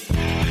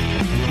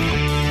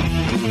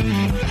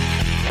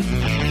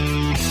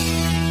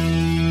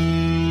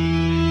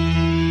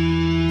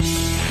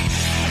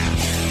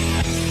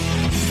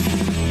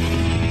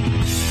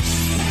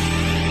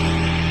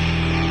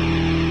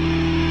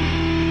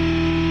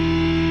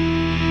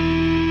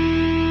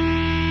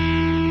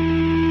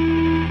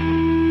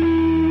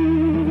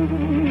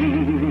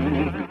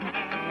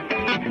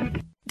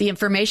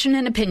 information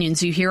and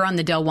opinions you hear on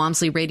the Del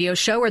Walmsley Radio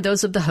Show are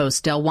those of the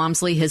host, Del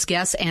Walmsley, his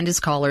guests, and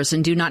his callers,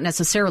 and do not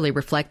necessarily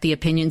reflect the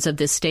opinions of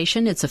this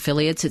station, its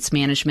affiliates, its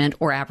management,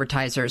 or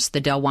advertisers. The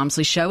Del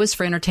Walmsley Show is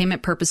for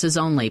entertainment purposes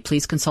only.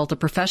 Please consult a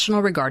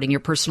professional regarding your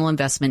personal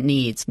investment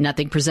needs.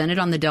 Nothing presented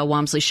on the Del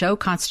Walmsley Show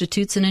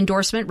constitutes an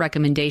endorsement,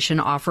 recommendation,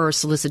 offer, or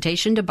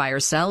solicitation to buy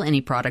or sell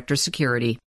any product or security.